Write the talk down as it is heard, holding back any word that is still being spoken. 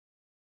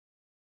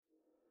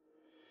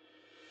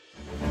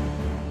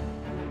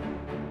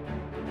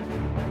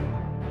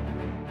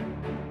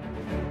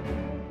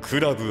ク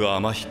ラブ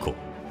天彦。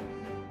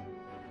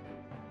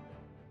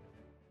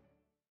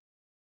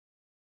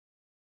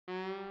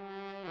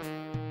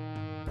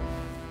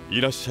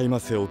いらっしゃい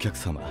ませお客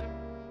様、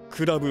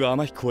クラブ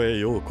天彦へ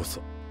ようこそ。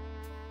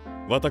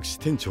私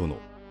店長の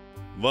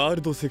ワー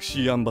ルドセク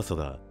シーアンバサ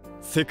ダー、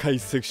世界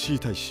セクシー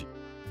大使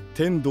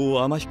天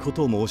堂天彦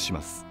と申し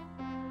ます。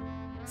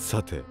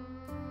さて、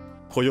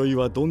今宵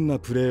はどんな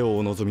プレーを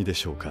お望みで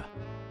しょうか。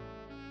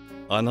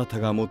あなた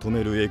が求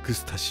めるエク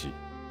スタシー、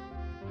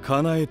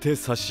叶えて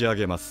差し上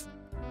げます。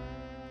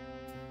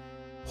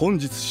本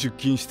日出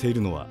勤してい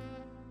るのは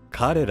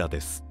彼らで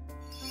す。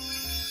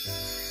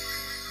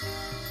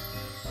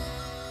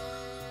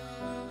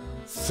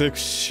セク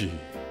シー、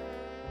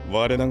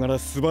我ながら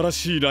素晴ら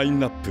しいライ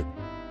ンナップ。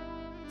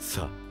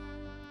さあ、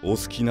お好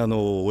きなの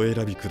をお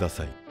選びくだ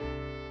さい。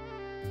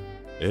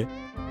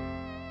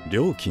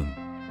料金、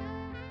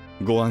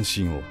ご安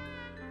心を。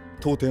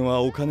当店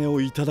はお金を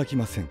いただき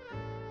ません。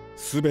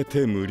すべ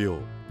て無料。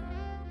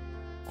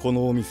こ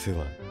のお店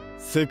は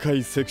世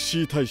界セク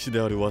シー大使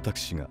である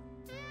私が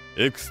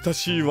エクスタ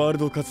シーワール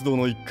ド活動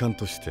の一環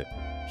として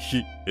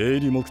非営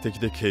利目的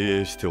で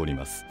経営しており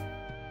ます。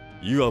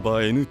いわ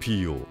ば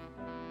NPO。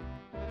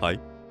 は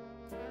い、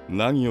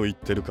何を言っ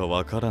てるか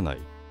わからない。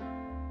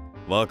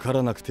わか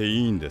らなくてい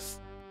いんで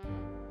す。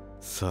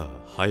さ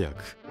あ早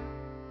く、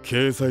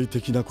経済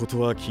的なこと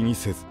は気に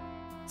せず、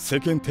世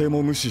間体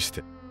も無視し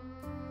て、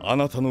あ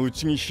なたの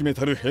内に秘め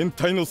たる変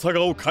態のサ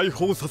ガを解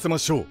放させま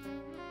しょう。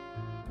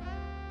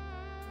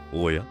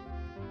おや、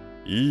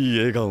いい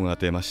笑顔が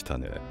出ました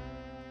ね。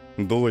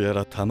どうや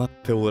ら溜まっ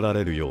ておら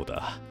れるよう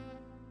だ。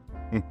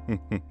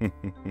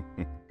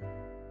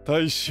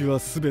大使は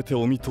すべて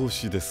お見通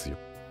しですよ。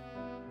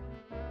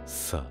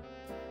さあ、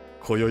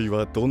今宵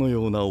はどの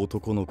ような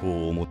男の子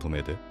をお求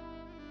めで？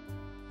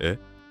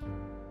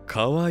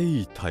かわ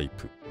いいタイ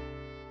プ。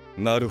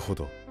なるほ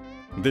ど。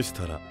でし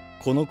たら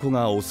この子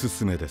がおす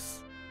すめで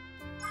す。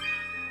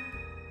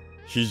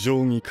非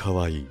常にか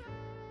わいい。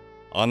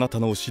あなた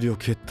のお尻を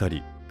蹴った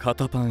り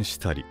肩パンし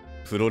たり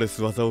プロレ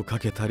ス技をか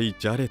けたり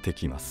じゃれて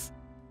きます。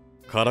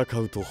から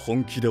かうと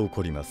本気で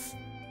怒ります。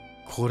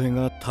これ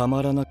がた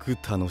まらなく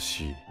楽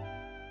しい。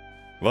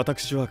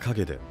私は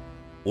陰で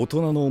大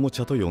人のおもち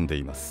ゃと呼んで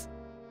います。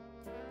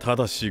た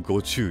だし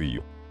ご注意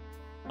を。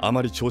あ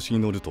まり調子に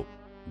乗ると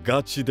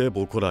ガチで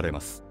ボコられ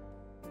ます。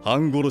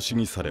半殺し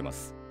にされま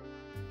す。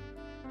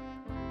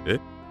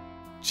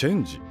チェ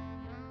ンジ？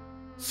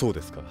そう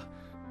ですか。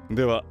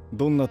では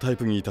どんなタイ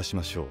プにいたし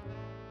ましょう。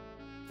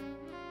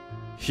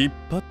引っ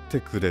張って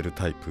くれる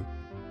タイプ？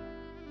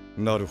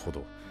なるほ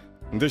ど。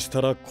でし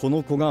たらこ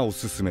の子がお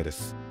すすめで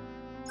す。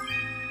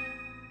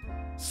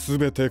す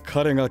べて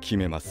彼が決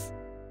めます。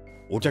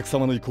お客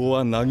様の意向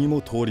は何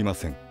も通りま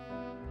せん。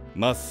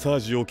マッサー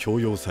ジを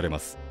強要されま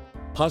す。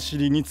パシ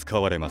リに使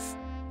われます。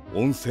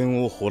温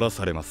泉を掘ら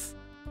されます。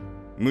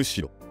む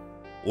しろ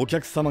お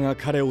客様が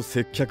彼を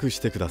接客し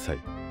てください。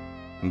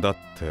だっ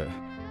て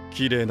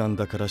綺麗なん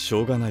だからし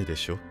ょうがないで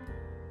しょ。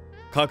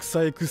格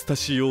差エクスタ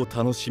シーを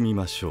楽しみ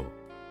ましょう。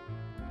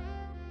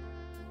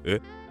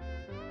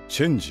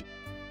チェンジ？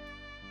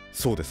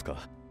そうです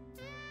か。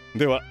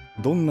では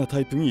どんなタ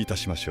イプにいた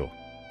しましょう。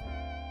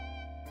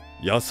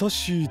優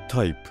しい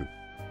タイプ。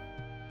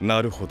な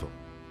るほど。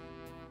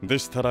で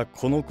したら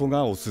この子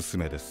がおすす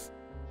めです。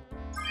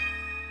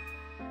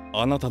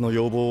あなたの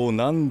要望を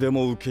何で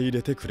も受け入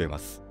れてくれま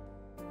す。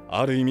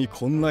ある意味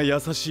こんな優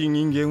しい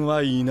人間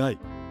はいない。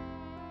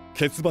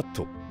ケツバッ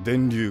ト、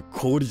電流、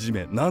氷締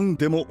め、何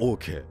でも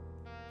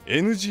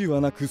OK。NG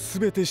はなく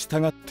全て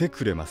従って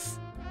くれま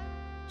す。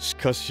し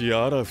かし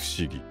あら不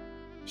思議、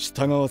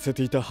従わせ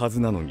ていたはず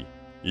なのに、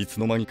いつ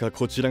の間にか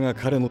こちらが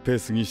彼のペー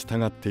スに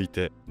従ってい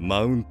て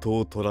マウント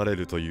を取られ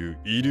るという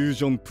イリュー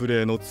ジョンプ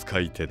レイの使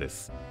い手で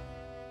す。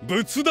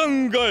仏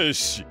壇返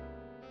し。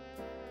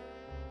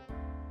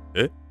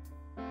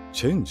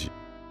チェンジ？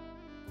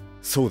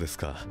そうです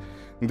か。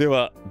で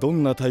はど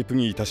んなタイプ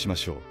にいたしま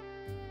しょう。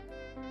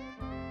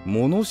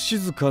物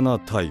静かな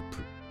タイ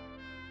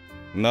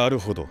プ。なる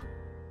ほど。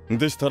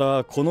でした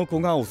らこの子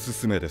がおす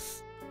すめで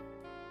す。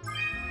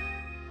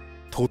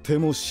とて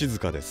も静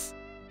かです。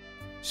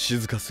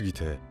静かすぎ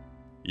て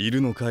い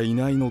るのかい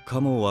ないのか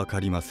も分か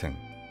りません。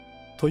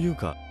という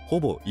かほ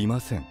ぼい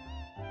ません。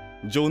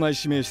場内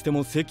指名して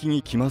も席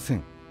に来ませ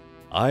ん。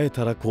会え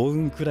たら幸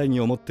運くらいに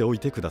思っておい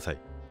てください。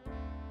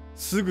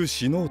すぐ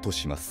死のうと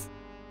します。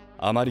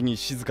あまりに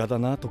静かだ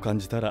なと感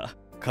じたら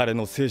彼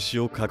の生死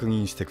を確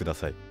認してくだ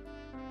さい。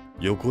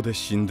横で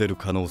死んでる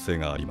可能性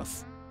がありま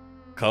す。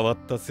変わっ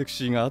たセク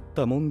シーがあっ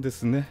たもんで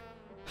すね。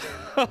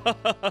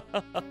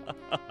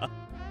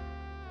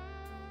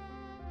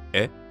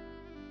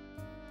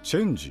チ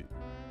ェンジ？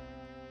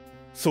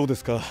そうで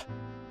すか。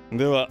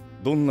では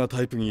どんな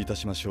タイプにいた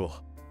しましょ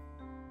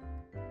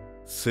う。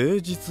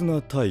誠実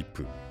なタイ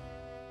プ。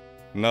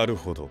なる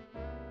ほど。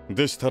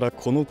でしたら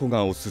この子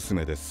がおすす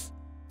めです。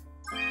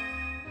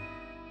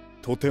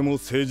とても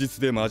誠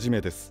実で真面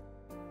目です。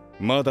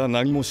まだ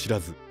何も知ら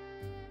ず、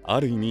あ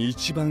る意味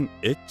一番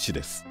エッチ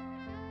です。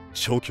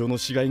調教の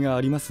しがいが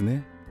あります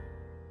ね。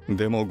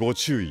でもご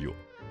注意を。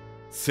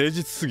誠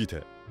実すぎ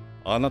て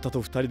あなた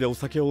と2人でお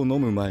酒を飲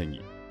む前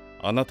に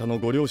あなたの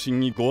ご両親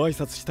にご挨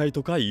拶したい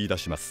とか言い出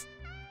します。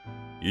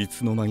い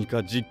つの間に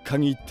か実家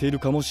に行っている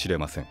かもしれ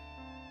ません。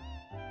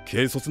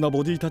軽率な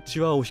ボディタッチ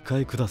はお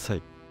控えくださ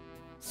い。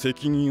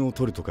責任を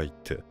取るとか言っ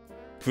て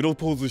プロ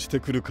ポーズして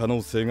くる可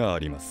能性があ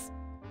ります。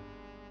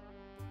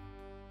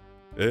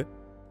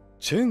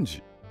チェン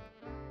ジ？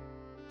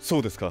そ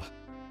うですか。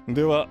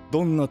では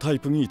どんなタイ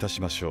プにいた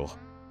しましょ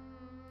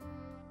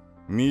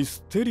う。ミ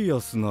ステリア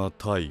スな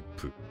タイ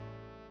プ。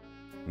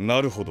な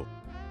るほど。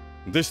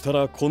でした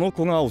らこの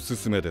子がおす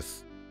すめで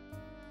す。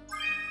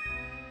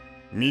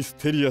ミス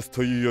テリアス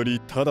というよ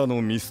りただ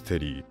のミステ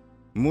リー、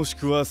もし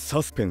くは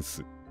サスペン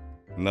ス、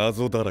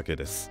謎だらけ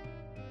です。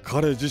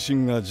彼自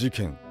身が事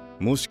件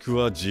もしく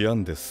は事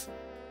案です。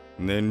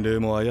年齢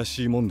も怪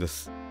しいもんで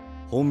す。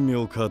本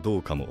名かど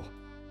うかも。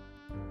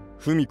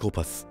ふみこ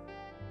パス、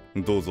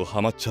どうぞ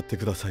ハマっちゃって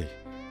ください。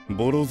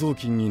ボロ雑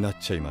巾になっ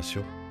ちゃいまし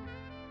ょう。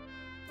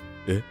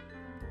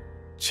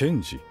チェ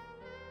ンジ？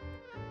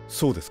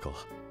そうですか。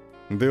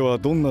では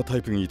どんなタ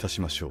イプにいた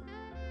しましょう。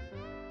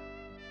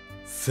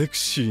セク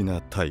シーな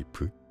タイ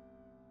プ？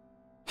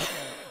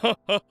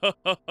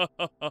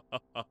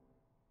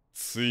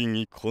つい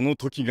にこの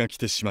時が来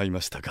てしまい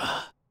ました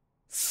が、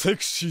セ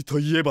クシーと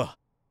いえば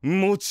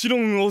もちろ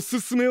んお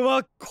すすめ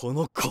はこ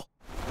の子。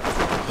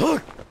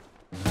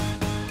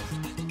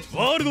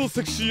ワールド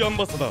セクシーアン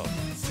バサダ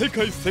ー、世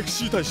界セク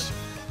シー大使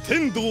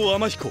天堂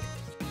天彦。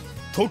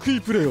得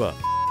意プレーは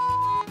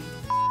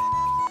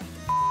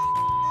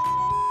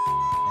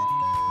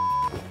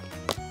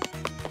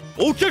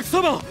お客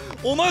様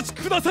お待ち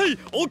ください。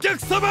お客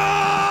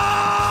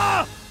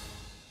様、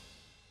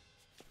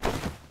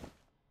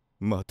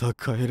また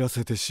帰ら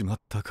せてしまっ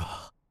た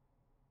か。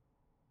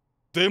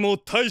でも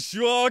大使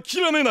は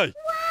諦めない。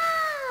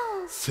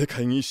世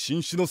界に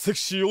新種のセク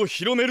シーを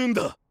広めるん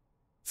だ。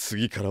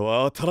次から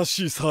は新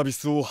しいサービ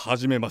スを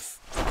始めま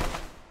す。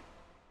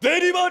デ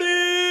リバリー！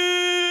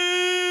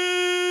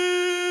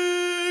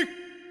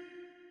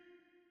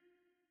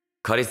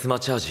カリスマ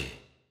チャージ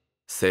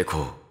成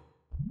功。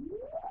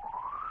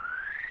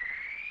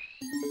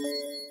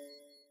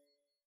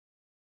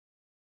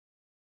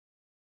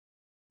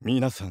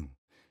皆さん、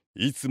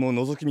いつも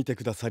覗き見て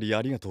くださり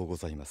ありがとうご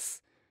ざいま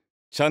す。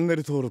チャンネ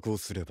ル登録を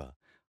すれば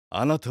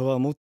あなたは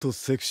もっと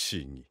セクシ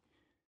ーに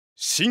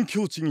新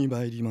境地に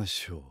参りま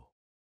しょう。